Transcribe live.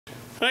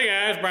Hey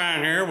guys,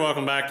 Brian here.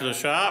 Welcome back to the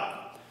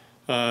shop.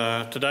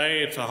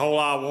 Today it's a whole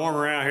lot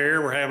warmer out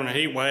here. We're having a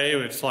heat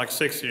wave. It's like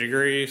 60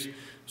 degrees.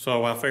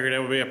 So I figured it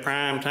would be a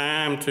prime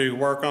time to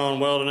work on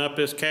welding up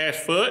this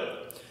cast foot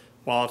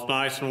while it's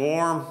nice and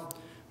warm.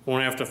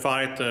 Won't have to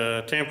fight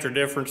the temperature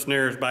difference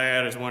near as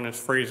bad as when it's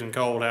freezing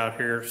cold out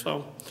here.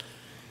 So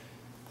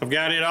I've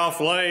got it off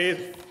the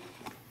lathe.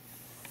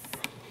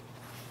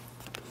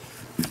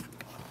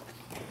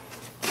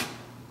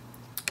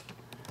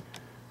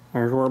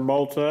 There's where it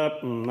bolts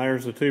up, and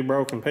there's the two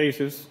broken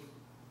pieces.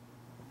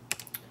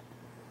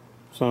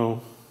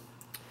 So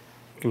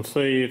you can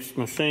see it's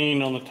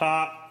machined on the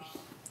top.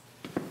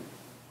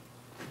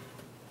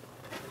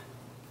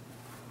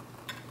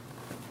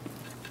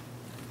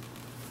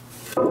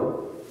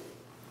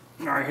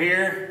 Right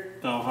here,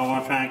 so I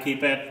want to try and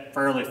keep that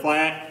fairly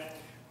flat.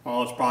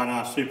 Well, it's probably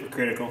not super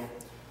critical.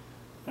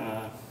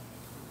 So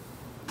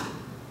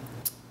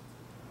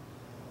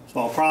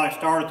I'll probably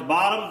start at the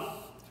bottom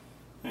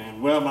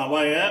and weld my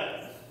way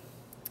up.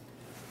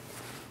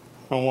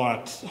 I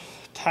want to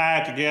tie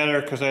it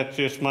together because that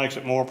just makes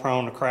it more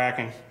prone to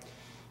cracking.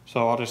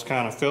 So I'll just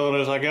kind of fill it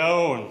as I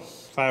go, and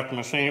if I have to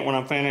machine it when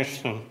I'm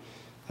finished, then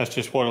that's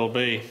just what it'll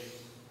be.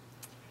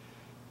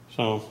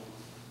 So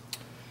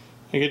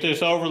I get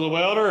this over the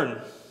welder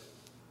and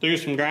do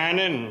some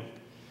grinding and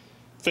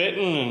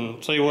fitting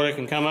and see what it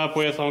can come up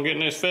with on getting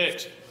this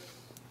fixed.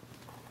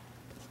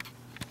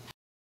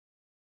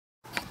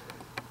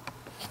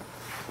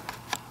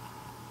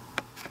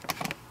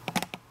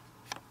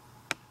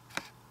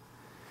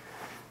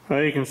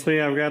 Well, you can see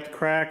I've got the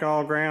crack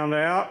all ground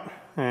out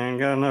and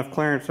got enough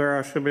clearance there.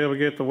 I should be able to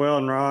get the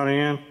welding rod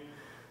in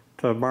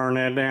to burn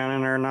that down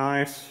in there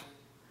nice.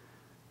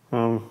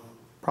 I'm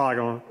probably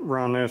going to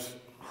run this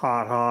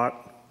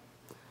hot.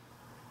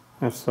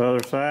 That's the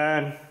other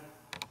side.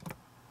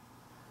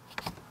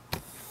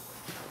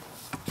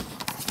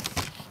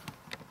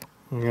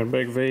 You got a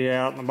big V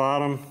out in the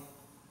bottom.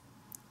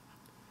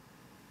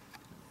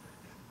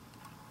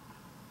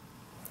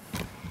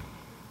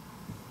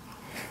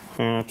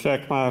 And I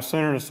checked my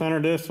center to center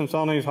distance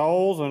on these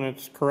holes, and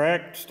it's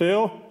correct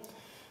still.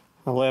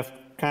 I left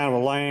kind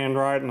of a land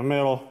right in the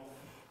middle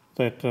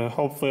that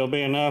hopefully will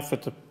be enough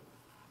that the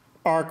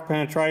arc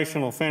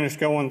penetration will finish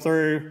going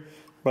through,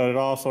 but it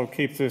also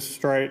keeps this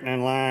straight and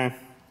in line.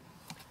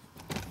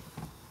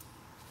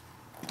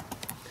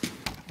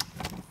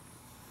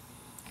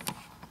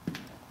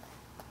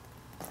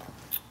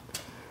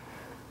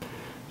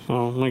 So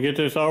I'm going to get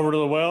this over to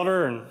the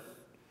welder and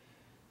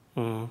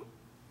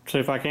see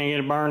if I can't get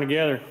it burned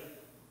together.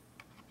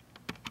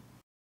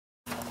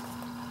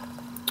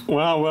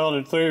 Well, I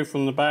welded through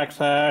from the back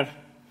side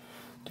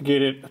to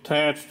get it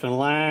attached and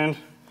lined.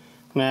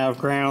 Now I've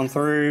ground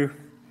through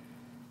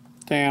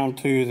down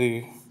to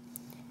the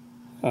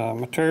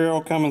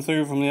material coming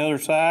through from the other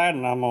side,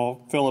 and I'm going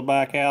to fill it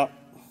back out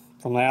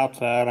from the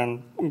outside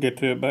and get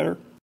to it better.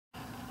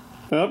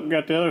 Well,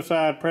 got the other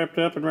side prepped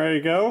up and ready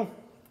to go,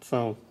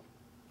 so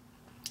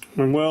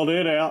I'm weld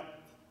it out.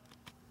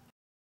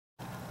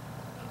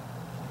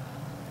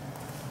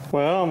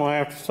 Well, I'm going to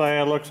have to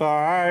say it looks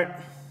alright.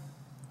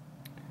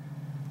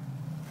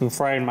 I'm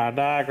afraid my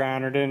die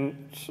grinder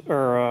didn't,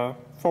 or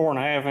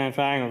 4.5 inch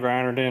angle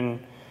grinder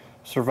didn't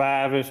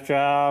survive this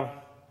job.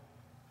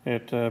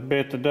 It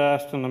bit the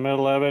dust in the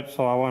middle of it,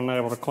 so I wasn't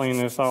able to clean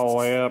this all the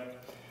way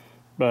up.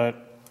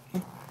 But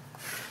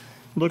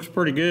looks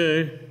pretty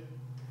good.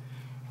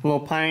 A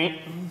little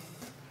paint,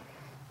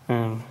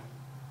 and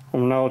I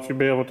don't know what you'd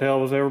be able to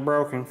tell was ever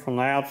broken from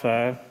the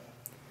outside.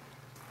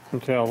 You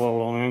can tell a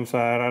little on the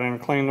inside. I didn't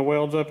clean the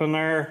welds up in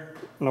there.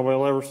 Nobody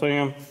will ever see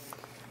them.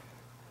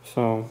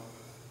 So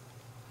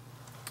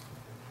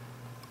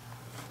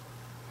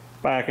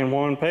back in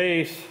one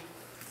piece.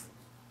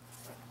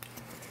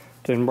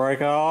 Didn't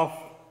break off,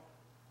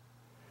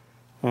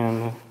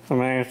 and I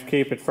managed to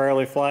keep it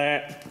fairly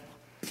flat,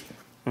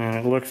 and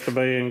it looks to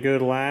be in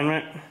good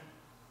alignment.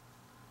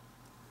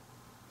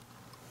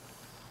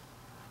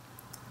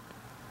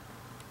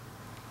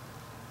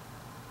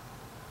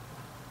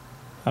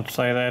 I'd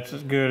say that's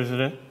as good as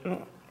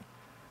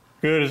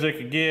it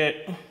could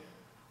get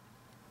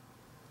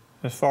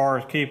as far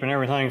as keeping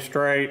everything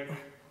straight.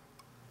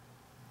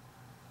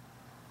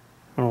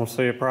 I don't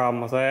see a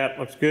problem with that.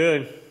 Looks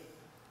good.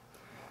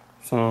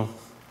 So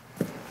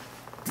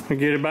I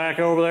get it back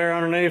over there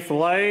underneath the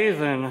lathe,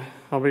 and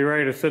I'll be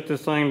ready to sit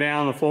this thing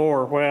down on the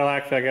floor. Well,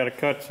 actually I got to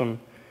cut some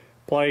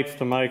plates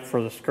to make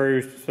for the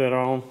screws to sit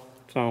on.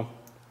 So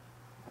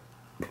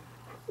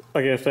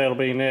I guess that'll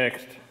be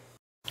next.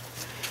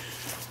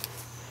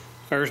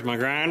 There's my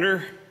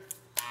grinder.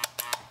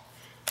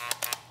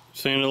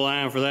 It's the end of the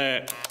line for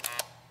that.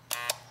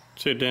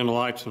 See dim the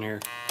lights in here.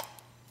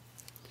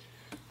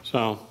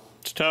 So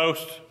it's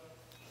toast.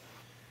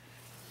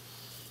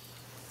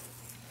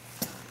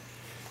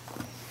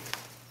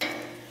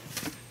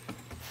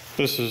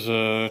 This is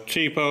a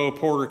cheapo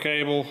Porter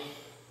cable.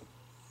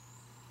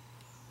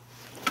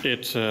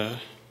 It's I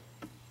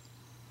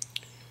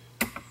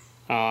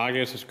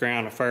guess it's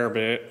ground a fair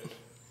bit,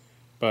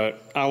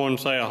 but I wouldn't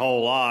say a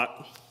whole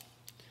lot.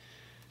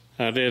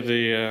 I did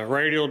the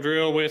radial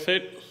drill with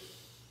it.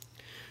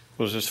 It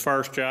was his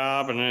first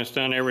job, and then it's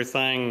done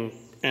everything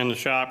in the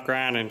shop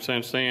grinding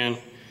since then.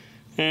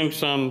 And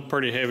some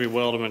pretty heavy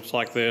weldments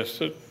like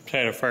this. It's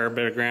had a fair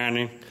bit of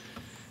grinding,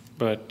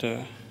 but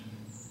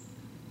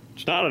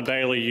it's not a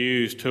daily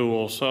used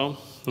tool, so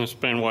it's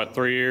been, what,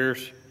 3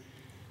 years?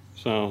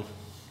 So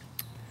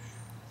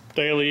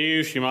daily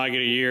use, you might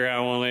get a year out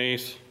of one of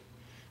these,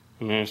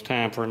 and then it's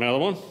time for another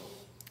one.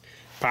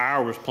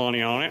 Power was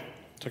plenty on it,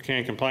 so I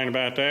can't complain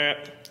about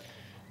that,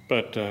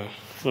 but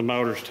the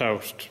motor's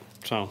toast,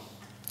 so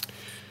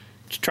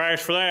it's trash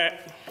for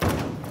that.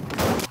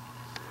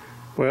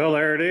 Well,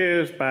 there it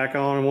is, back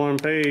on in one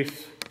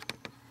piece.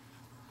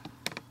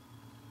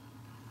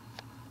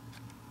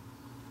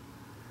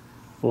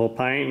 A little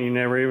paint, and you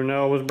never even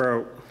know it was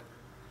broke.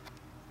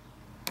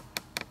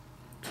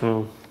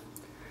 So,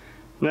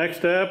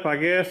 next up, I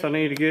guess I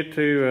need to get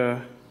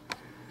to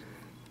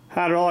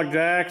hydraulic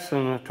jacks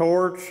and a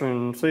torch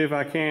and see if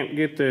I can't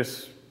get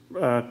this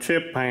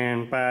chip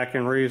pan back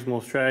in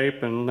reasonable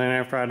shape, and then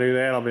after I do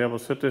that, I'll be able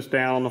to sit this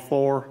down on the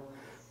floor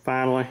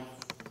finally.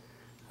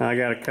 I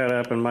got to cut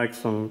up and make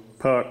some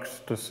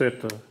pucks to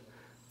sit the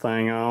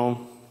thing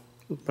on,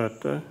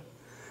 but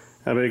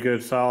that'll be a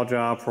good solid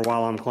job for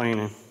while I'm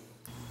cleaning.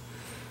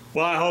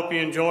 Well, I hope you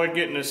enjoyed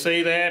getting to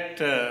see that,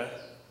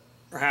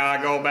 how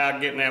I go about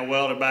getting that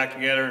welded back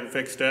together and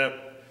fixed up.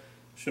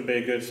 Should be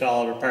a good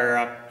solid repair.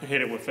 I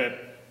hit it with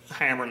that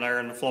hammer there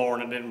in the floor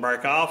and it didn't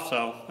break off,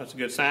 so that's a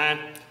good sign.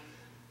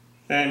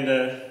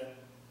 And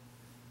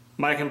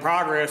making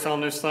progress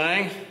on this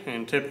thing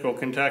in typical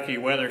Kentucky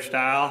weather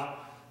style.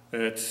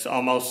 It's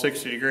almost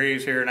 60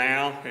 degrees here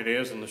now. It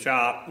is in the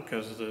shop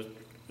because of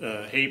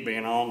the heat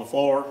being on the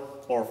floor.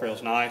 The floor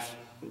feels nice.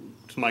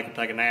 Somebody can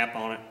take a nap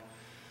on it.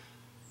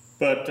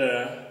 But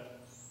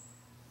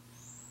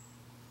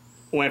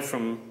went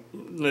from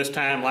this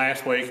time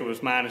last week, it was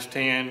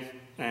 -10,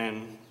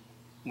 and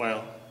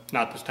well,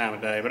 not this time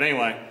of day, but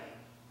anyway,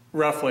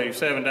 roughly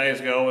 7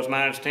 days ago it was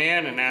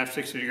 -10, and now it's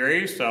 60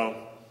 degrees, so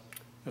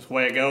that's the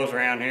way it goes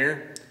around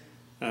here.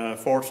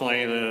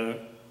 Fortunately, the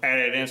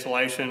added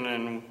insulation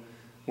and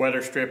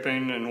weather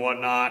stripping and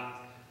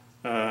whatnot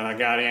I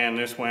got in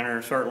this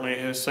winter certainly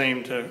has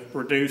seemed to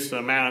reduce the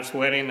amount of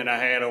sweating that I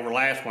had over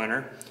last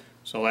winter,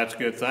 so that's a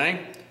good thing.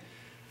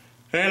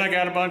 And I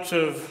got a bunch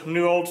of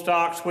new old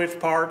stock switch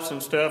parts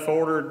and stuff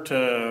ordered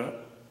to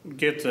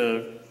get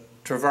the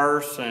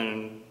traverse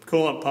and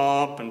coolant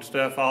pump and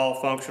stuff all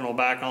functional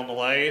back on the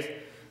lathe.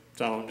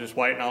 So I'm just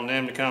waiting on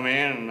them to come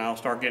in and I'll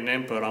start getting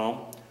input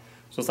on.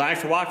 So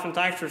thanks for watching,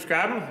 thanks for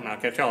subscribing, and I'll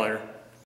catch y'all later.